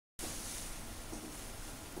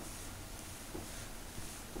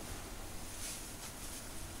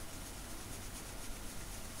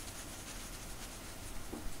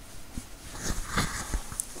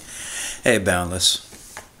Hey,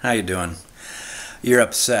 Boundless. How you doing? You're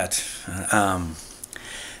upset, and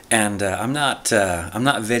I'm not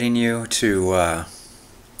vetting you to. Well,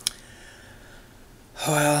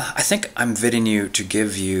 I think I'm vetting you to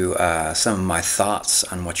give you some of my thoughts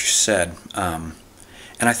on what you said, and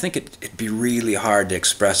I think it'd be really hard to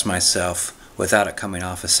express myself without it coming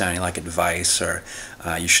off as sounding like advice or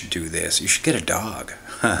you should do this. You should get a dog.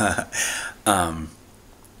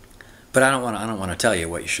 But I don't want to tell you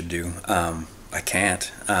what you should do. I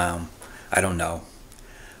can't. I don't know.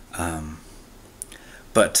 Um,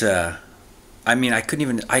 but I mean, I couldn't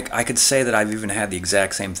even. I could say that I've even had the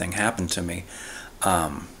exact same thing happen to me.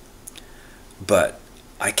 Um, but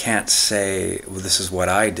I can't say, well, this is what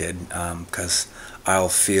I did, because I'll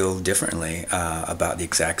feel differently about the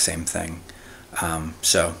exact same thing.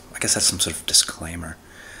 So I guess that's some sort of disclaimer.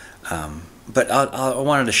 But I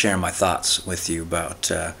wanted to share my thoughts with you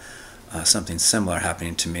about something similar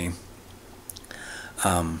happening to me.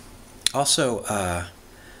 Also,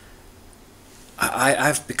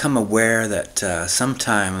 I've become aware that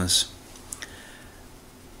sometimes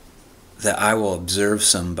that I will observe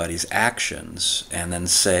somebody's actions and then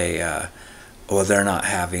say, "Oh, they're not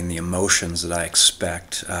having the emotions that I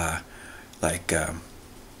expect." Like,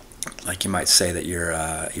 like you might say that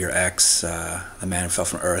your ex, the man who fell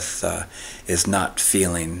from Earth, is not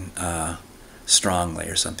feeling strongly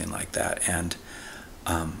or something like that, and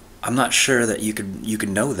I'm not sure that you could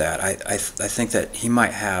know that. I think that he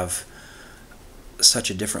might have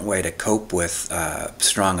such a different way to cope with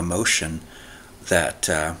strong emotion that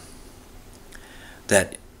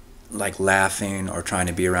that like laughing or trying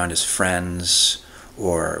to be around his friends,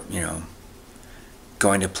 or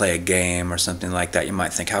going to play a game or something like that. You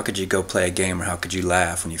might think, how could you go play a game, or how could you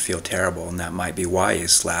laugh when you feel terrible? And that might be why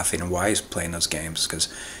he's laughing and why he's playing those games, because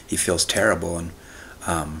he feels terrible, and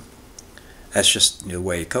that's just the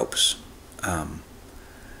way he copes.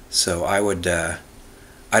 So I would,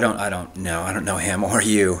 I don't know him or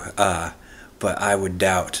you, but I would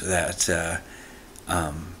doubt that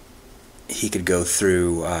he could go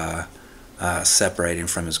through separating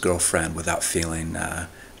from his girlfriend without feeling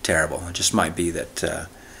terrible. It just might be that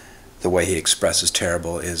the way he expresses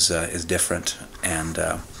terrible is different and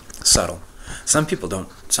subtle. Some people don't.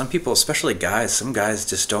 Some people, especially guys, some guys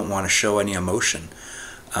just don't want to show any emotion,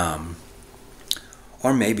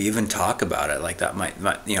 or maybe even talk about it. Like that might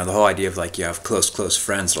the whole idea of like you have close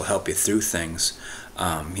friends that'll help you through things.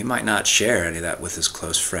 He might not share any of that with his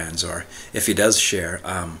close friends, or if he does share.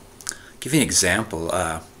 Give you an example.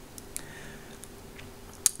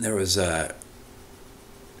 There was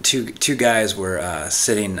two guys were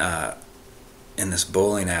sitting in this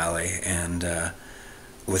bowling alley, and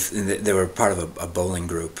they were part of a bowling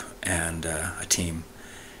group and a team.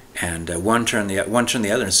 And one turned the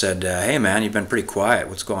other and said, "Hey man, you've been pretty quiet.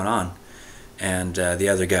 What's going on?" And the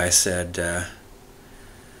other guy said,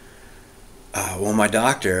 "Well, my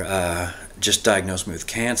doctor just diagnosed me with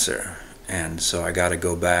cancer, and so I got to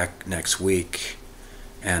go back next week,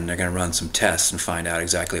 and they're going to run some tests and find out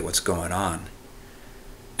exactly what's going on."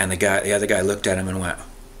 And the other guy looked at him and went,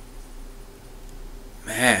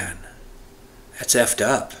 "Man, that's effed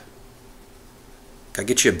up. Can I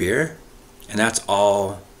get you a beer?" And that's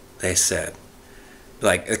all they said.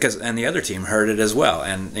 Like, and the other team heard it as well,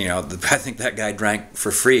 and I think that guy drank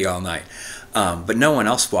for free all night. But no one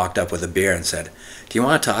else walked up with a beer and said, "Do you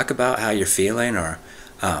want to talk about how you're feeling, or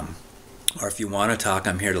if you want to talk,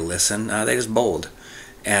 I'm here to listen." They just bowled,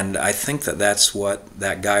 and I think that that's what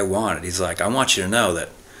that guy wanted. He's like, "I want you to know that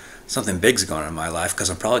something big's going on in my life, because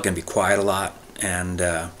I'm probably going to be quiet a lot, and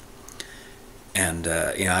I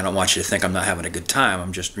don't want you to think I'm not having a good time.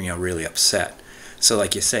 I'm just really upset. So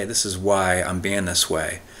like you say, this is why I'm being this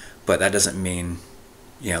way, but that doesn't mean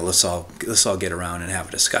let's all get around and have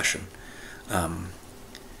a discussion."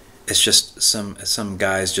 It's just some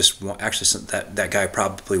guys just actually that guy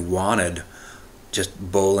probably wanted just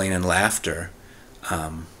bowling and laughter,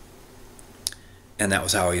 and that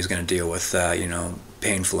was how he was going to deal with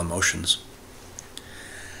painful emotions.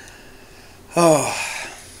 Oh,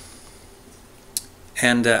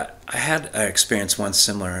 and I had an experience once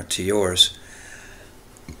similar to yours,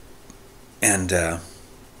 and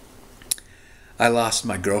I lost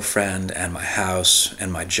my girlfriend and my house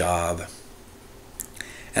and my job,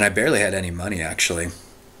 and I barely had any money, actually.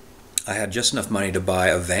 I had just enough money to buy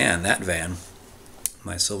a van,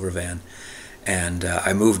 my silver van, and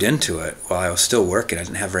I moved into it while I was still working. I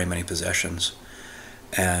didn't have very many possessions,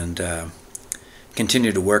 and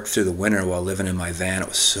continued to work through the winter while living in my van. It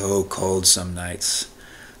was so cold some nights.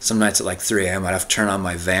 Some nights at like 3 a.m. I'd have to turn on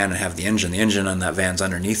my van and have the engine on that van's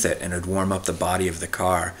underneath it, and it would warm up the body of the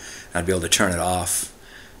car. I'd be able to turn it off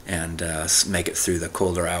and make it through the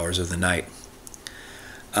colder hours of the night.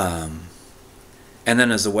 And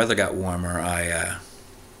then as the weather got warmer, I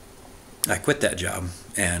quit that job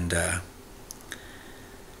and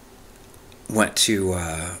went to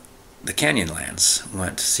the Canyonlands.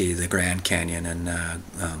 Went to see the Grand Canyon and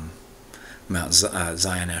Mount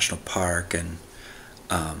Zion National Park, and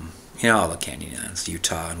all the Canyonlands,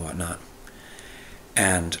 Utah and whatnot.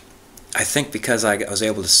 And I think because I was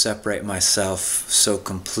able to separate myself so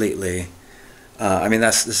completely,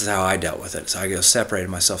 this is how I dealt with it. So I separated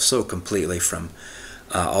myself so completely from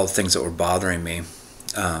all the things that were bothering me,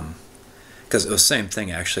 because it was the same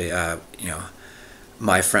thing actually.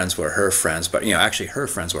 My friends were her friends, but actually her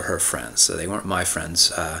friends were her friends, so they weren't my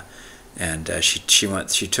friends. And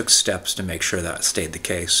she took steps to make sure that stayed the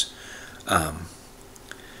case.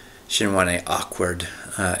 She didn't want any awkward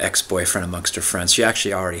ex-boyfriend amongst her friends. She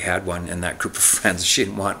actually already had one in that group of friends. She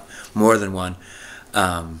didn't want more than one,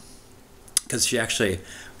 because she actually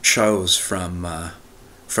chose from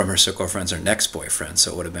her circle of friends her next boyfriend.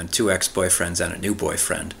 So it would have been 2 ex-boyfriends and a new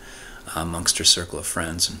boyfriend amongst her circle of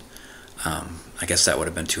friends, and I guess that would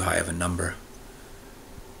have been too high of a number.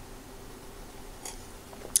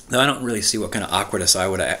 Now, I don't really see what kind of awkwardness I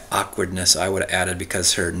would have added,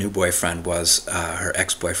 because her new boyfriend was her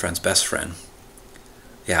ex-boyfriend's best friend.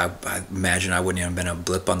 Yeah, I imagine I wouldn't even have been a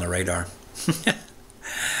blip on the radar.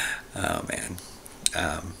 Oh man.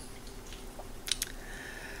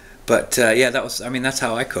 But yeah, that's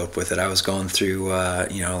how I coped with it. I was going through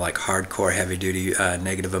like hardcore, heavy-duty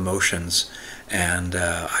negative emotions, and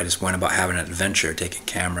I just went about having an adventure, taking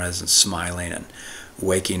cameras and smiling and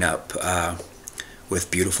waking up with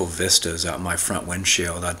beautiful vistas out my front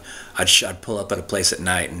windshield. I'd pull up at a place at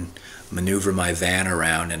night and maneuver my van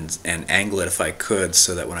around and angle it if I could,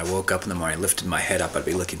 so that when I woke up in the morning, lifted my head up, I'd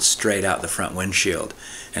be looking straight out the front windshield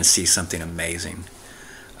and see something amazing.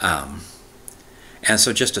 And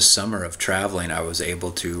so just a summer of traveling, I was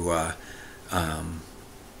able to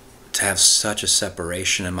have such a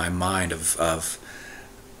separation in my mind of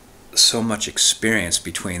so much experience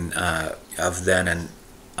between of then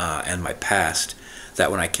and my past, that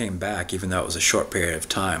when I came back, even though it was a short period of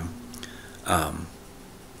time,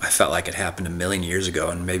 I felt like it happened a million years ago,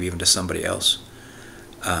 and maybe even to somebody else.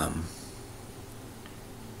 And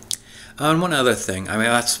one other thing,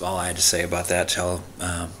 that's all I had to say about that. Tell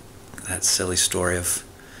that silly story of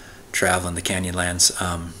traveling the Canyonlands.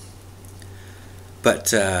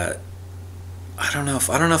 But I don't know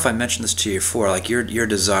if I mentioned this to you before. Like your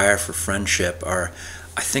desire for friendship, or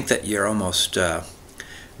I think that you're almost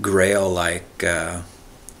Grail-like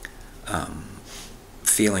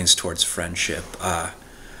feelings towards friendship. I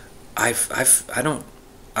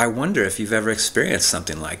wonder if you've ever experienced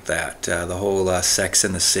something like that. The whole Sex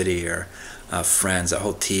in the City, or Friends, that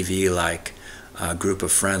whole TV-like group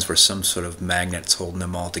of friends where some sort of magnet's holding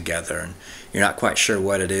them all together, and you're not quite sure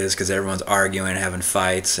what it is, because everyone's arguing, having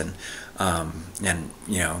fights, and having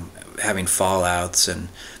fallouts and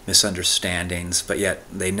misunderstandings, but yet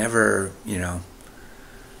they never,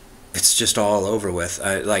 it's just all over with.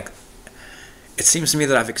 It seems to me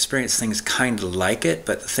that I've experienced things kind of like it,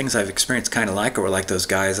 but the things I've experienced kind of like it were like those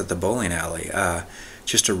guys at the bowling alley.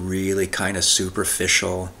 Just a really kind of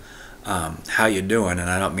superficial, how you doing? And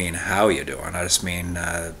I don't mean how you doing. I just mean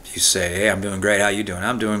you say, hey, I'm doing great. How you doing?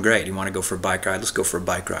 I'm doing great. You want to go for a bike ride? Let's go for a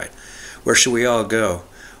bike ride. Where should we all go?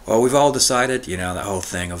 Well, we've all decided. That whole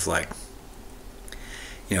thing of like,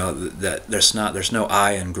 that there's no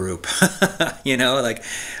I in group. Yeah,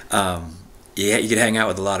 you could hang out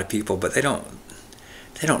with a lot of people, but they don't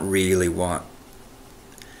really want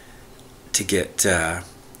to get to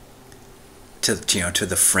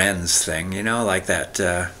the friends thing, like that.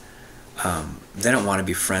 They don't want to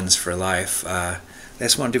be friends for life. They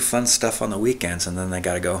just want to do fun stuff on the weekends, and then they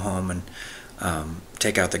got to go home and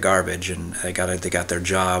take out the garbage, and they got their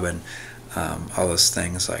job, and all those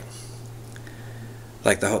things.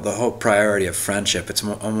 Like the whole priority of friendship, it's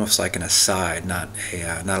almost like an aside, not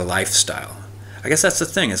a lifestyle. I guess that's the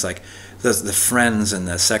thing. It's like the Friends and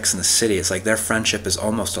the Sex and the City. It's like their friendship is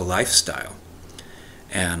almost a lifestyle,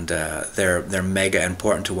 and they're mega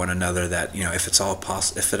important to one another. That if it's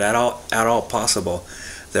at all possible,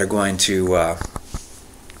 they're going to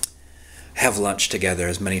have lunch together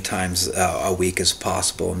as many times a week as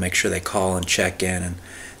possible, and make sure they call and check in and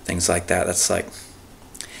things like that. That's like,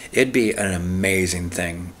 it'd be an amazing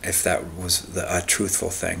thing if that was a truthful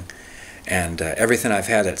thing. And everything I've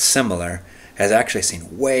had that's similar has actually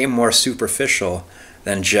seemed way more superficial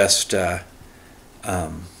than just,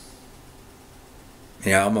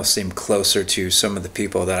 almost seem closer to some of the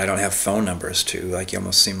people that I don't have phone numbers to. Like, you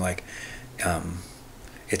almost seem like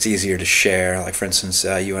it's easier to share. Like for instance,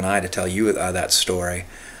 you and I, to tell you that story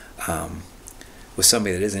with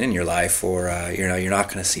somebody that isn't in your life, or you're not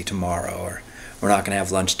going to see tomorrow, or we're not going to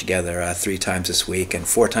have lunch together 3 times this week and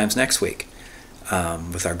 4 times next week,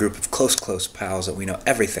 with our group of close pals that we know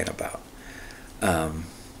everything about.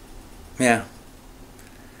 Yeah,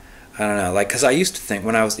 I don't know. Like, because I used to think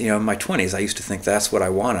when I was, in my 20s, I used to think that's what I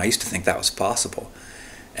wanted. I used to think that was possible,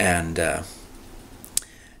 and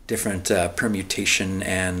different permutation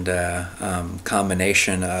and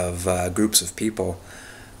combination of groups of people.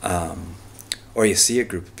 Or you see a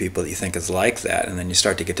group of people that you think is like that, and then you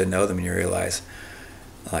start to get to know them, and you realize,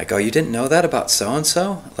 like, oh, you didn't know that about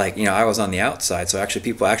so-and-so? Like, I was on the outside, so actually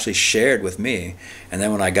people actually shared with me, and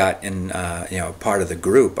then when I got in, part of the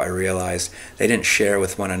group, I realized they didn't share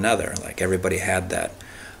with one another. Like, everybody had that,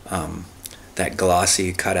 that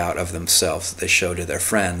glossy cutout of themselves that they showed to their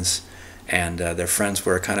friends, and their friends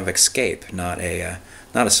were a kind of escape, not a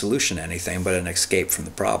solution to anything, but an escape from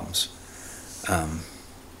the problems.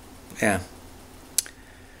 Yeah.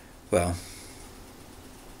 Well,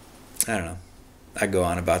 I don't know. I go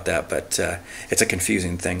on about that, but it's a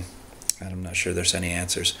confusing thing. I'm not sure there's any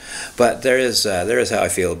answers, but there is how I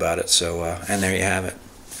feel about it. So, and there you have it.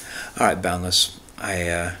 All right, Boundless.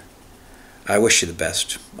 I wish you the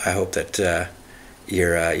best. I hope that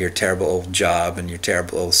your terrible old job and your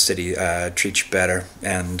terrible old city treats you better,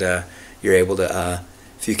 and you're able to.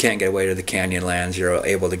 If you can't get away to the Canyonlands, you're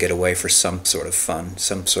able to get away for some sort of fun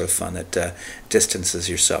that distances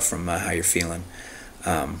yourself from how you're feeling.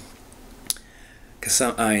 Because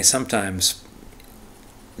sometimes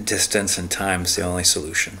distance and time is the only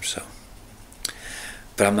solution. So,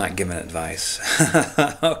 but I'm not giving advice.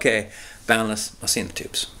 Okay, Boundless. I'll see you in the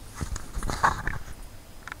tubes.